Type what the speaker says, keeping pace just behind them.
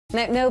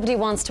Now, nobody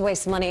wants to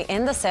waste money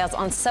in the sales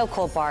on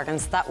so-called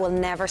bargains that will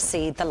never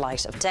see the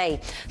light of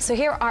day. So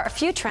here are a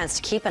few trends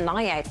to keep an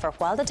eye out for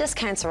while the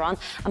discounts are on,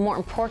 and more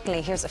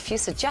importantly, here's a few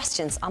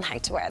suggestions on how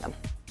to wear them.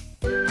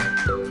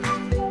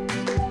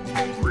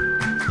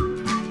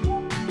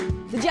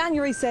 The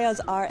January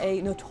sales are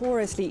a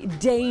notoriously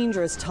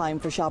dangerous time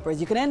for shoppers.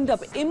 You can end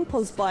up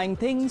impulse buying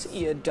things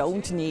you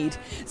don't need.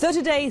 So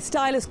today,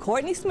 stylist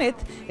Courtney Smith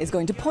is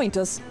going to point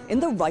us in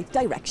the right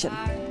direction.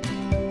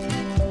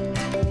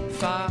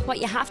 What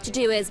you have to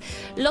do is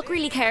look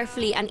really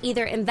carefully and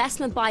either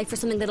investment buy for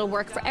something that'll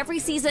work for every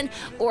season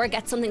or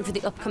get something for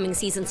the upcoming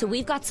season. So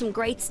we've got some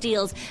great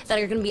steals that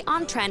are going to be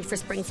on trend for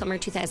spring-summer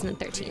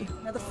 2013.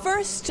 Now, the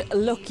first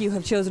look you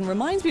have chosen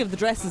reminds me of the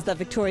dresses that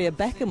Victoria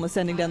Beckham was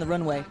sending down the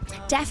runway.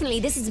 Definitely,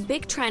 this is a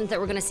big trend that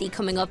we're going to see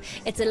coming up.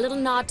 It's a little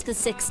nod to the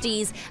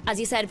 60s. As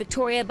you said,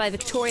 Victoria by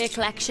Victoria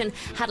collection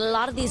had a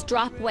lot of these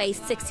drop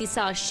waist 60s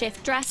style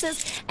shift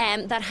dresses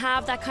that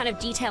have that kind of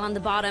detail on the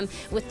bottom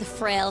with the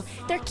frill.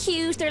 They're cute.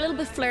 They're a little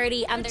bit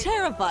flirty and they're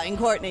terrifying,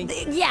 Courtney.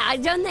 Yeah, I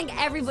don't think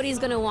everybody's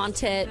going to want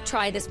to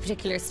try this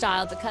particular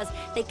style because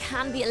they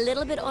can be a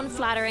little bit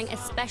unflattering,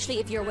 especially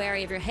if you're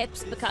wary of your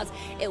hips, because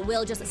it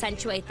will just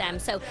accentuate them.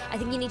 So I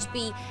think you need to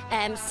be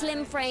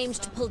slim framed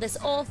to pull this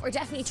off, or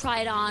definitely try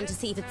it on to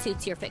see if it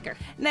suits your figure.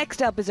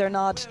 Next up is our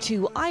nod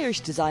to Irish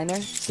designer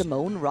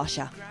Simone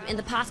Rocha. In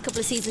the past couple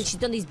of seasons, she's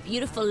done these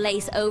beautiful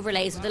lace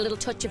overlays with a little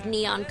touch of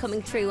neon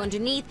coming through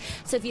underneath.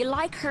 So if you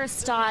like her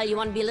style, you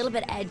want to be a little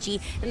bit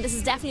edgy, then this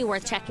is definitely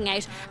worth checking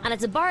out. And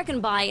it's a bargain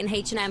buy in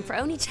H&M for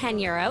only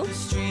 €10. The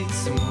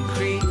streets and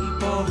creep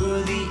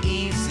over the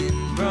eaves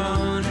and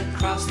run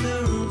across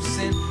the roofs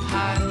and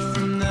hide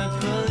from the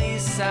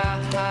police.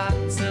 I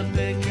had to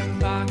pick your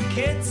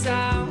pockets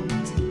out.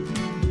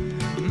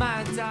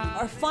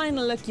 Our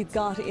final look you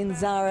got in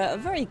Zara, a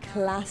very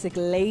classic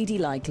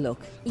ladylike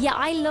look. Yeah,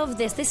 I love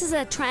this. This is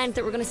a trend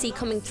that we're going to see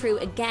coming through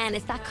again.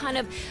 It's that kind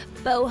of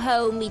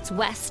boho meets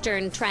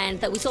western trend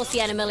that we saw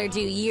Sienna Miller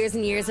do years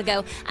and years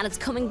ago, and it's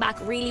coming back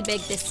really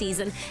big this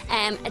season.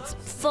 It's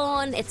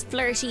fun, it's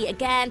flirty.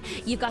 Again,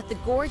 you've got the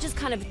gorgeous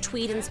kind of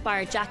tweed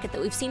inspired jacket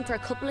that we've seen for a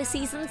couple of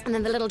seasons, and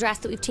then the little dress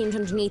that we've teamed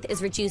underneath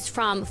is reduced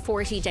from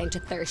 40 down to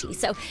 30.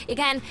 So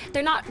again,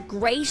 they're not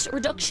great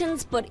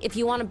reductions, but if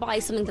you want to buy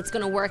something that's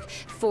going to work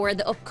for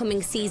the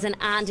upcoming season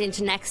and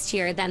into next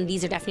year, then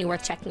these are definitely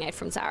worth checking out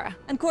from Zara.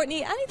 And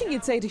Courtney, anything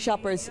you'd say to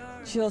shoppers,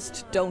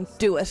 just don't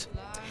do it?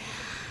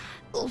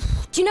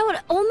 Do you know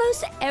what?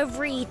 Almost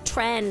every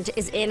trend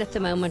is in at the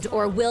moment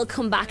or will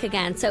come back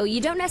again. So you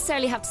don't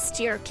necessarily have to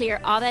steer clear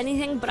of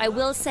anything, but I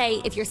will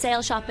say if you're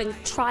sale shopping,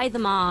 try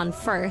them on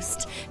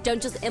first. Don't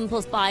just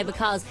impulse buy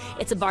because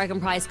it's a bargain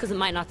price, because it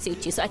might not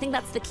suit you. So I think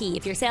that's the key.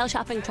 If you're sale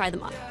shopping, try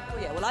them on. Oh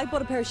yeah, well, I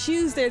bought a pair of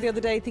shoes there the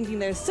other day thinking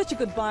they're such a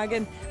good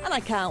bargain and I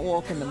can't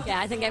walk in them. Yeah,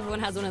 I think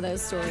everyone has one of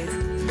those stories.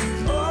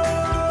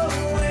 Oh,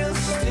 we'll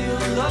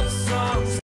still love song.